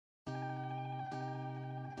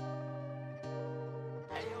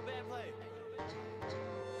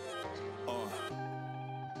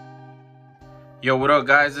Yo, what up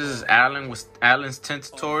guys? This is Alan with Alan's Tint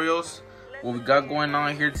Tutorials. What we got going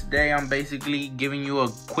on here today, I'm basically giving you a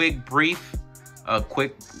quick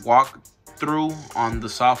walkthrough on the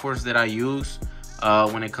softwares that I use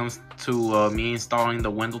when it comes to me installing the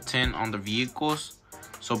window tint on the vehicles.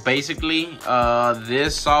 So basically,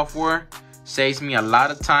 this software saves me a lot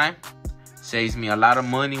of time, saves me a lot of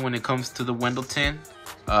money when it comes to the window tint.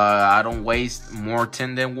 I don't waste more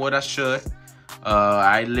tint than what I should.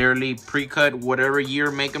 I literally pre-cut whatever year,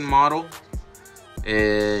 make, and model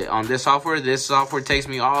on this software. This software takes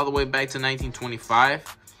me all the way back to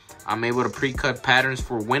 1925. I'm able to pre-cut patterns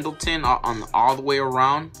for window tint on all the way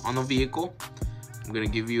around on the vehicle. I'm gonna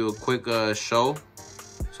give you a quick show.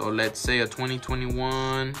 So let's say a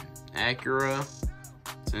 2021 Acura,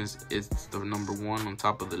 since it's the number one on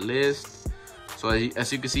top of the list. So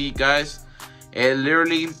as you can see, guys, it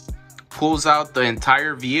literally pulls out the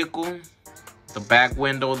entire vehicle. The back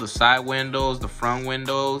window, the side windows, the front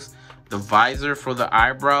windows, the visor for the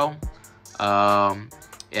eyebrow.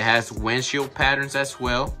 It has windshield patterns as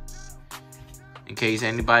well, in case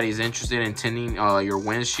anybody is interested in tinting your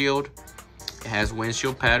windshield. It has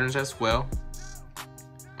windshield patterns as well.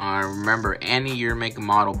 Remember, any year, make, and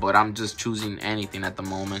model, but I'm just choosing anything at the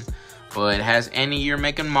moment. But it has any year,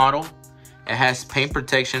 make, and model. It has paint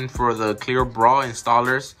protection for the clear bra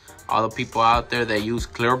installers. All the people out there that use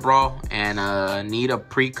clear bra and need a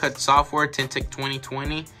pre-cut software, Suntek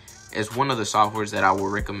 2020 is one of the softwares that I will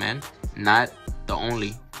recommend. Not the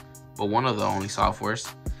only, but one of the only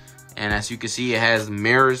softwares. And as you can see, it has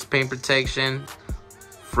mirrors, paint protection,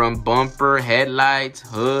 front bumper, headlights,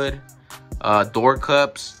 hood, door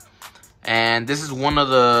cups. And this is one of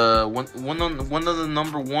the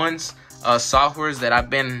number ones softwares that I've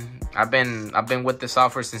been with the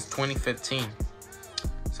software since 2015.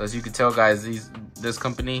 So as you can tell, guys, this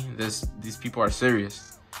company, these people are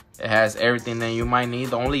serious. It has everything that you might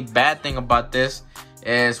need. The only bad thing about this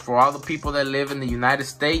is for all the people that live in the United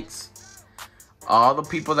States, all the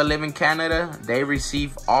people that live in Canada, they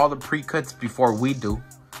receive all the pre-cuts before we do.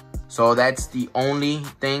 So that's the only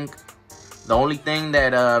thing. The only thing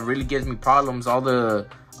that really gives me problems, all the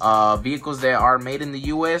vehicles that are made in the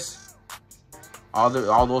US, all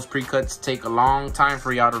those pre-cuts take a long time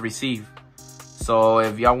for y'all to receive. So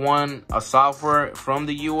if y'all want a software from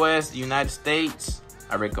the US, the United States,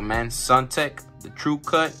 I recommend Suntek, the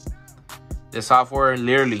TrueCut. This software,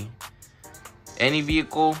 literally, any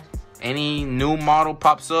vehicle, any new model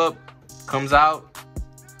pops up, comes out,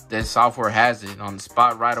 this software has it on the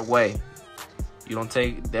spot right away. They don't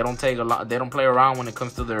play around when it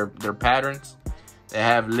comes to their patterns. They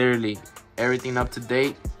have literally everything up to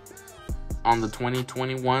date on the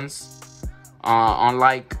 2021s.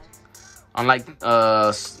 Unlike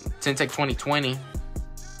Suntek 2020,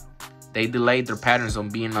 they delayed their patterns on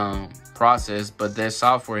being processed, but this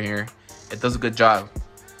software here, it does a good job.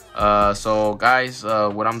 So guys,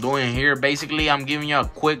 what I'm doing here, basically, I'm giving you a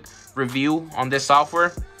quick review on this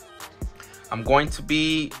software. I'm going to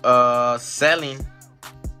be selling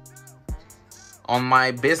on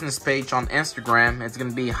my business page on Instagram. It's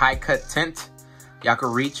gonna be High Cut Tint. Y'all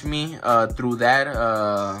can reach me through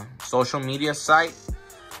that social media site.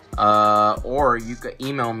 Or you could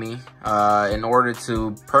email me in order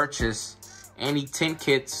to purchase any tint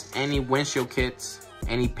kits, any windshield kits,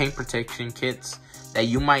 any paint protection kits that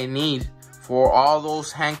you might need for all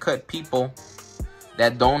those hand-cut people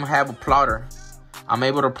that don't have a plotter. I'm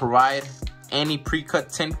able to provide any pre-cut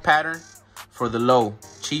tint pattern for the low,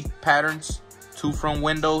 cheap patterns, 2 front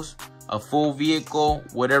windows, a full vehicle,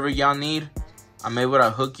 whatever y'all need. I'm able to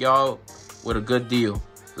hook y'all with a good deal.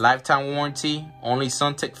 Lifetime warranty, only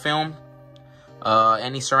Suntek film,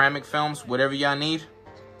 any ceramic films, whatever y'all need,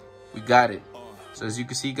 we got it. So as you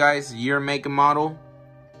can see, guys, year, make, and model.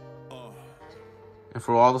 And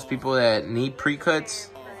for all those people that need pre-cuts,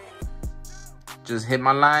 just hit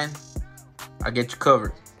my line, I'll get you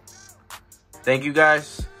covered. Thank you,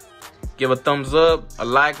 guys. Give a thumbs up, a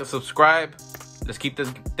like, a subscribe. Let's keep this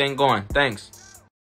thing going. Thanks.